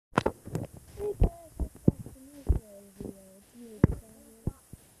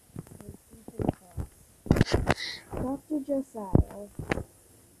Josiah.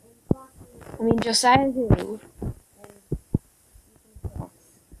 I mean, Josiah who?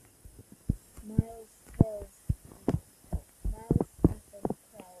 Miles tells Miles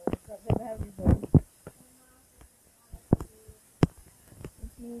something about everybody.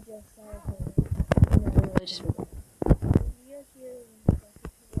 It's me, Josiah who? No, really just me. You're here in the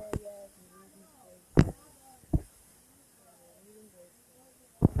terraria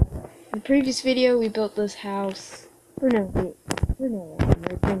in the previous video, we built this house. For no reason,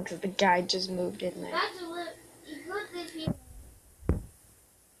 because the guy just moved in there. That's a little. You put this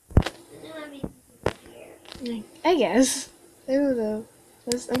here. I guess. I don't know.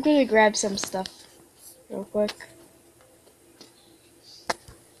 I'm gonna grab some stuff real quick.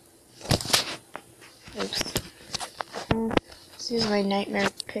 Oops. Let's use my nightmare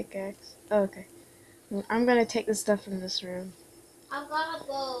pickaxe. Oh, okay. I'm gonna take the stuff from this room. I've got a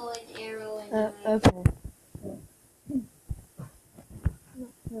bow and arrow and okay. I'm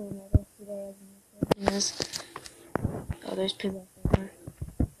not killing others today as oh, there's people everywhere.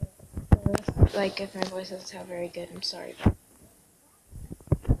 Like, if my voice doesn't sound very good, I'm sorry.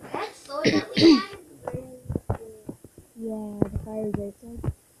 that sword that we have is really good. Yeah, the fire great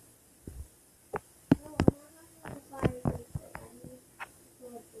sword.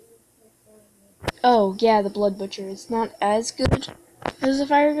 Oh, yeah, the blood butcher. It's not as good as the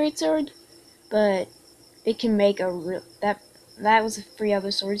fire great sword, but it can make a real that was 3 other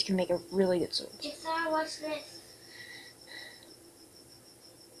swords can make a really good sword. Josiah, watch this.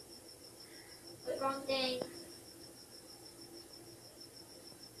 Wait, wrong thing.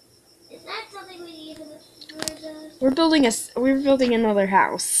 Is that something we need for the We're building another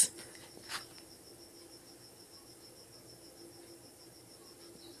house.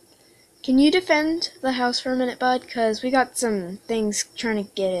 Can you defend the house for a minute, bud? Cause we got some things trying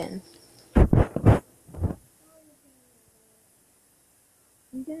to get in.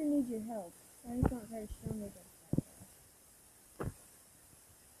 I'm gonna need your help. I'm not very strong against that.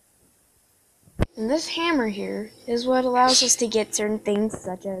 And this hammer here is what allows us to get certain things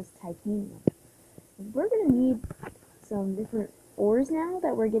such as titanium. We're gonna need some different ores now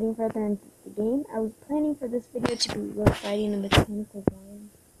that we're getting further into the game. I was planning for this video to be fighting the mechanical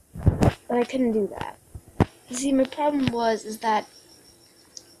worms, but I couldn't do that. You see, my problem is that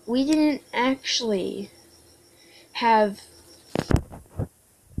we didn't actually have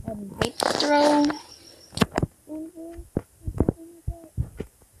a night throw.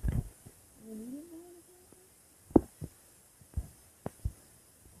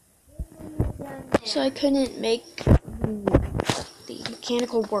 So I couldn't make the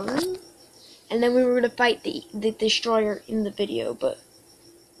mechanical worm, and then we were gonna fight the destroyer in the video, but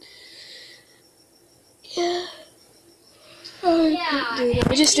yeah.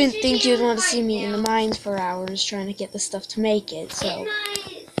 I just didn't think you'd want to see me in the mines for hours trying to get the stuff to make it, so. In my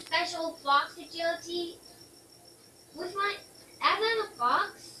special fox agility, with my, as I'm a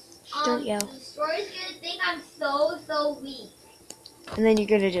fox, Don't yell. the destroyer's gonna think I'm so weak. And then you're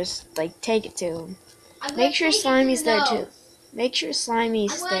gonna just, like, take it to him. Make sure Slimy's there too. Make sure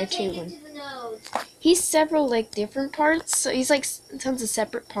Slimy's there too. He's several, like, different parts, so he's, like, tons of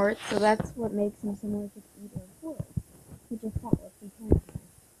separate parts, so that's what makes him similar to the Eater of Worlds, which I thought was sometimes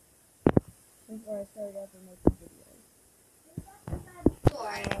before I started ever making videos.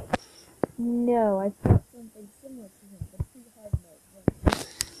 No, I thought something similar to him, but too hard to make.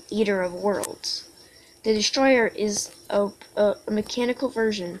 Eater of Worlds. The Destroyer is a mechanical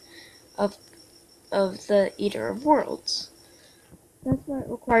version of the Eater of Worlds. That's why it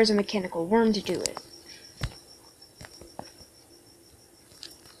requires a mechanical worm to do it.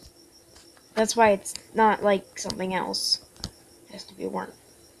 That's why it's not like something else. It has to be a worm.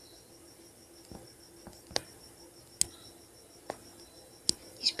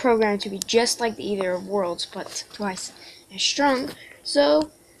 He's programmed to be just like the Eater of Worlds, but twice as strong.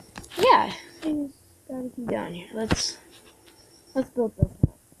 So, yeah, things gotta be down here. Let's build this house.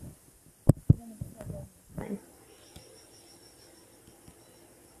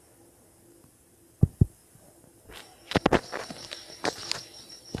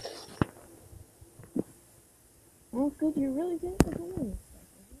 Oh, good, you're really good at doing this.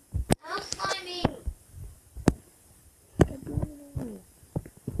 How's Slimy?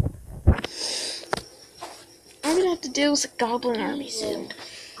 I'm gonna have to deal with a goblin army soon.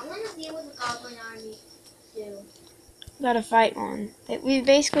 I'm gonna deal with a goblin army soon. Gotta fight one. We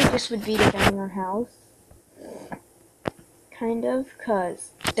basically just would be defending our house. Kind of,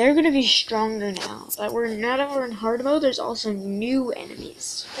 cause they're gonna be stronger now. That we're now that we're in hard mode, there's also new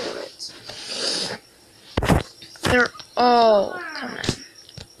enemies for it. They're all coming.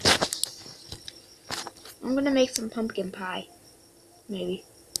 I'm gonna make some pumpkin pie. Maybe.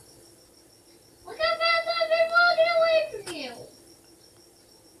 Look how fast I've been walking away from you.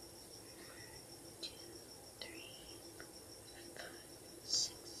 2, 3, 4, 5,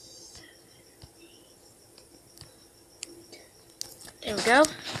 6, 7, 8. There we go.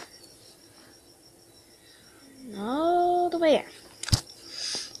 All the way out.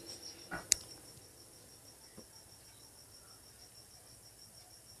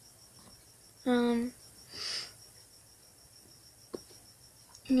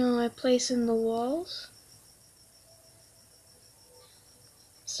 No, I place in the walls.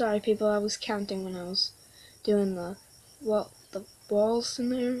 Sorry, people, I was counting when I was doing the walls in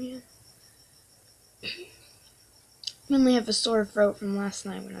the area. I only have a sore throat from last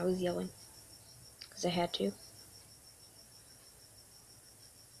night when I was yelling, because I had to.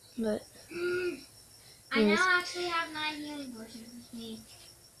 But I now actually have 9 healing potions with me.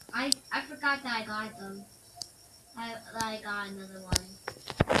 I forgot that I got them. I got another one.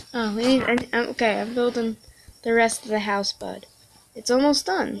 oh, okay. I'm building the rest of the house, bud. It's almost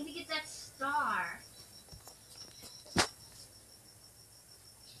I done. need to get that star.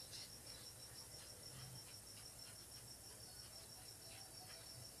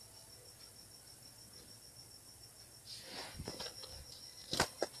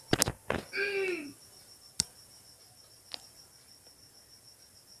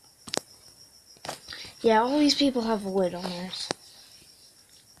 Yeah, all these people have wood on theirs.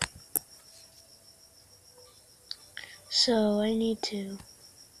 So I need to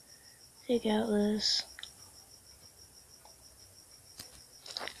take out this.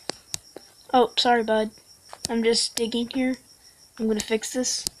 Oh, sorry, bud. I'm just digging here. I'm gonna fix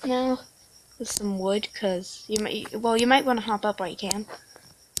this now with some wood, cause you might want to hop up while you can.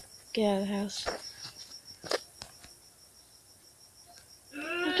 Get out of the house.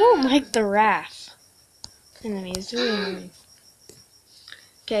 I don't like the wrath. Enemy is really annoying.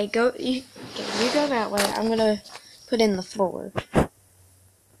 Okay, you go that way. I'm gonna put in the floor. 9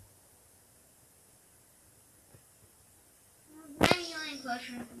 healing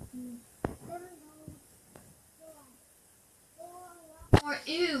potions with me. Or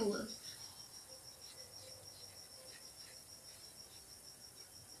ew.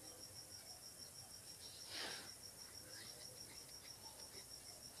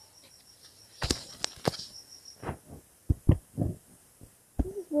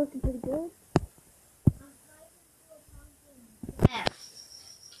 This is working pretty good. Yes.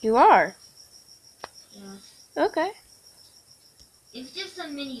 You are? Yes. Okay. It's just a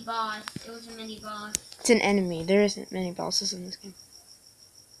mini boss. It was a mini boss. It's an enemy. There isn't many bosses in this game.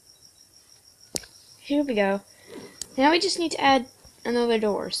 Here we go. Now we just need to add another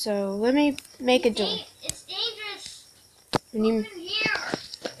door. So let me make a door. It's dangerous. When you Open here.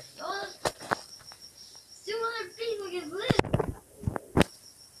 Those 200 people can live.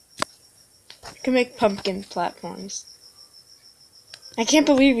 can make pumpkin platforms. I can't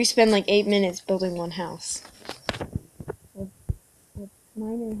believe we spend like 8 minutes building one house. A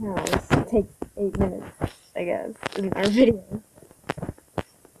minor house takes 8 minutes, I guess, in our video.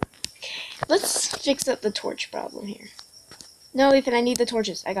 Okay, let's fix up the torch problem here. No, Ethan, I need the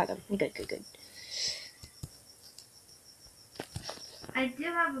torches. I got them. Good, good, good. I do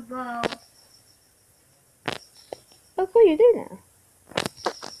have a bow. Oh, cool, you do now.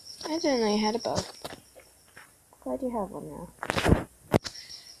 I didn't know you had a bow. Glad you have one now.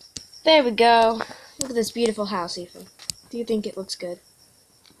 There we go. Look at this beautiful house, Ethan. Do you think it looks good?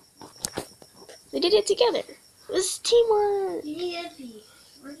 We did it together. This is teamwork. You need MP.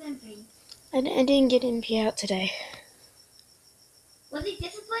 Where's MP? I didn't get MP out today. Was he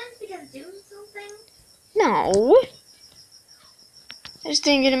disciplined because of doing something? No. I just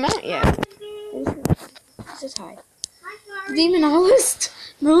didn't get him out yet. MP. This is high. Hi, The sorry. demonologist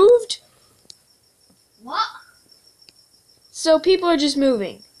moved. What? So people are just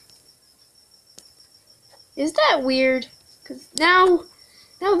moving. Is that weird? Because now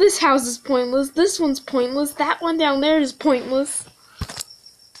this house is pointless. This one's pointless. That one down there is pointless.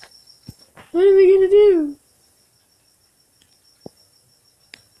 What are we gonna do?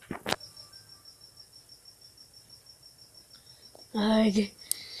 Ugh.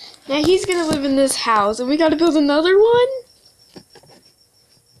 Now he's gonna live in this house, and we gotta build another one?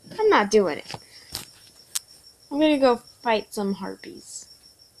 I'm not doing it. I'm gonna go fight some harpies.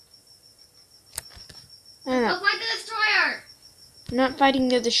 I don't know. Go fight the destroyer. I'm not fighting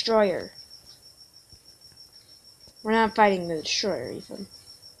the destroyer. We're not fighting the destroyer, Ethan.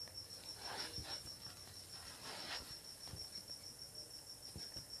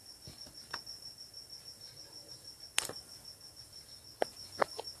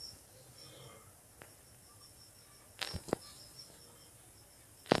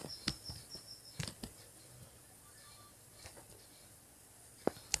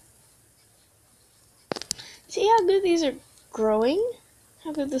 See how good these are growing?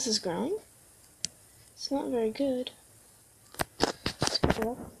 How good this is growing? It's not very good.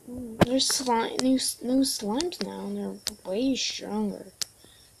 There's new slimes now, and they're way stronger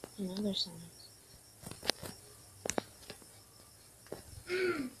than other slimes.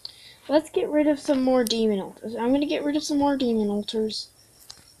 Let's get rid of some more demon altars. I'm gonna get rid of some more demon altars.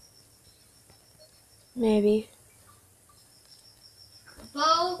 Maybe.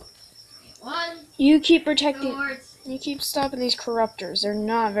 Bow. One. You keep protecting. Swords. You keep stopping these corruptors. They're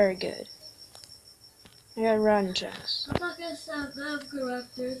not very good. I gotta run, Jess. I'm not gonna stop them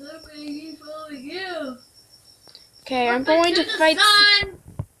corruptors. I'm gonna keep following you. Okay, I'm going to fight.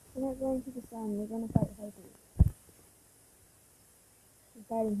 We're not going to the sun. We're gonna fight Harpies. We're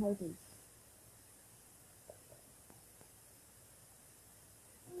fighting Harpies.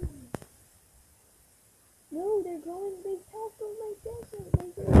 No, they're growing big past on my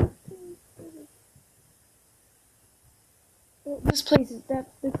desert. This place is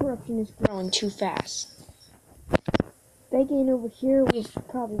the corruption is growing too fast. They get in over here, we've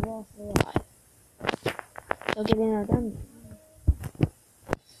probably lost a lot. They'll get in our dungeon.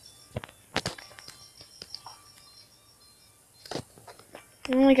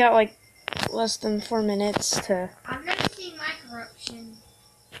 I only got like less than 4 minutes to. I've never seen my corruption.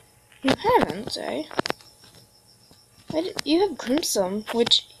 You haven't, eh? You have Crimson,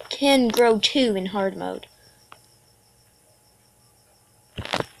 which can grow too in hard mode.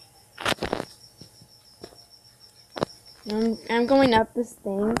 I'm going up this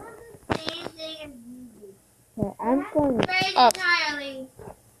thing. Same thing as you. Okay, I'm going Afraid up. entirely.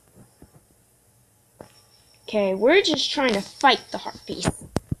 Okay, we're just trying to fight the Harpies.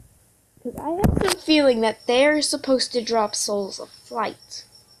 Because I have some feeling that they're supposed to drop souls of flight.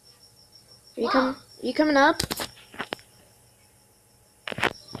 Are you coming up?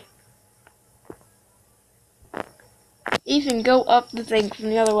 Ethan, go up the thing from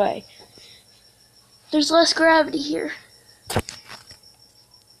the other way. There's less gravity here.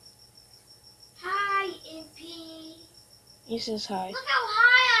 Hi, Impy. He says hi. Look how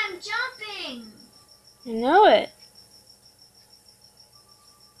high I'm jumping. I know it.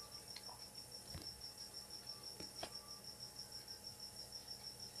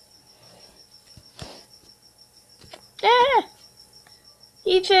 Ah!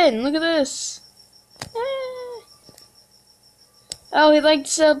 Ethan, look at this. Ah! Oh, he'd like to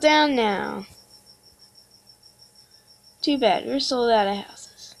settle down now. Too bad, we're sold out of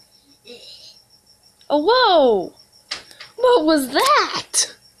houses. Oh, whoa! What was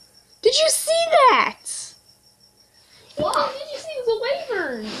that? Did you see that? What? Did you see it was a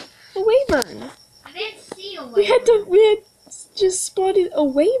wyvern? A wyvern. I didn't see a We had just spotted a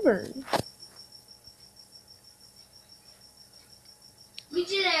wyvern.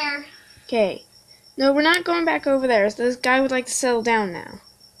 Meet you there. Okay. No, we're not going back over there. So this guy would like to settle down now.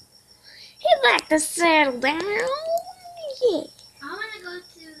 He'd like to settle down. Yeah. I want to go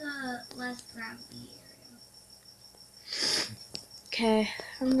to the less gravity area. Okay,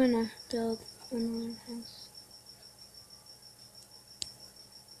 I'm gonna build another house.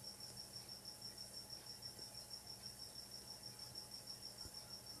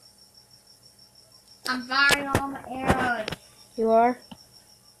 I'm firing all my arrows. You are?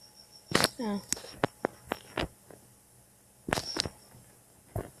 Oh.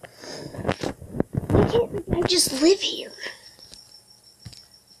 I just live here.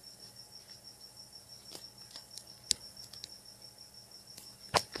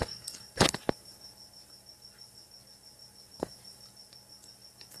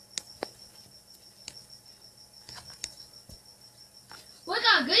 Look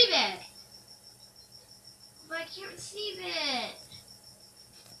on goodie bag. But I can't receive it.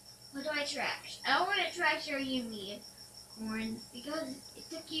 What do I trash? I don't want to trash your unicorn because it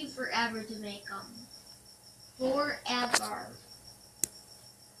took you forever to make them. Forever.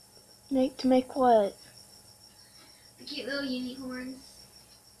 To make what? The cute little unicorns.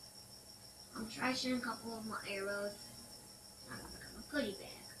 I'm trashing a couple of my arrows. I'm gonna become a goodie bag.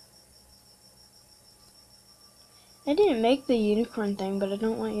 I didn't make the unicorn thing, but I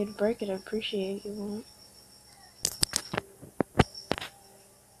don't want you to break it. I appreciate you won't.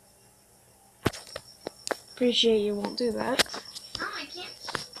 Appreciate you won't do that. No, I can't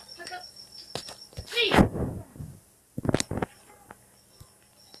pick up. Please.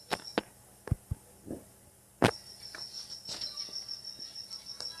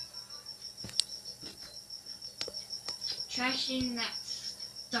 Trashing that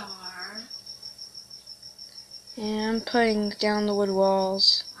star. And I'm putting down the wood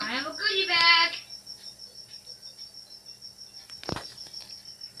walls. I have a goodie bag.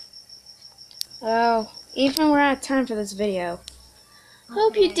 Oh, Even we're out of time for this video.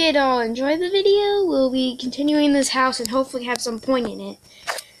 Hope you Okay. did all enjoy the video. We'll be continuing this house and hopefully have some point in it.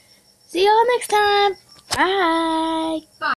 See y'all next time. Bye.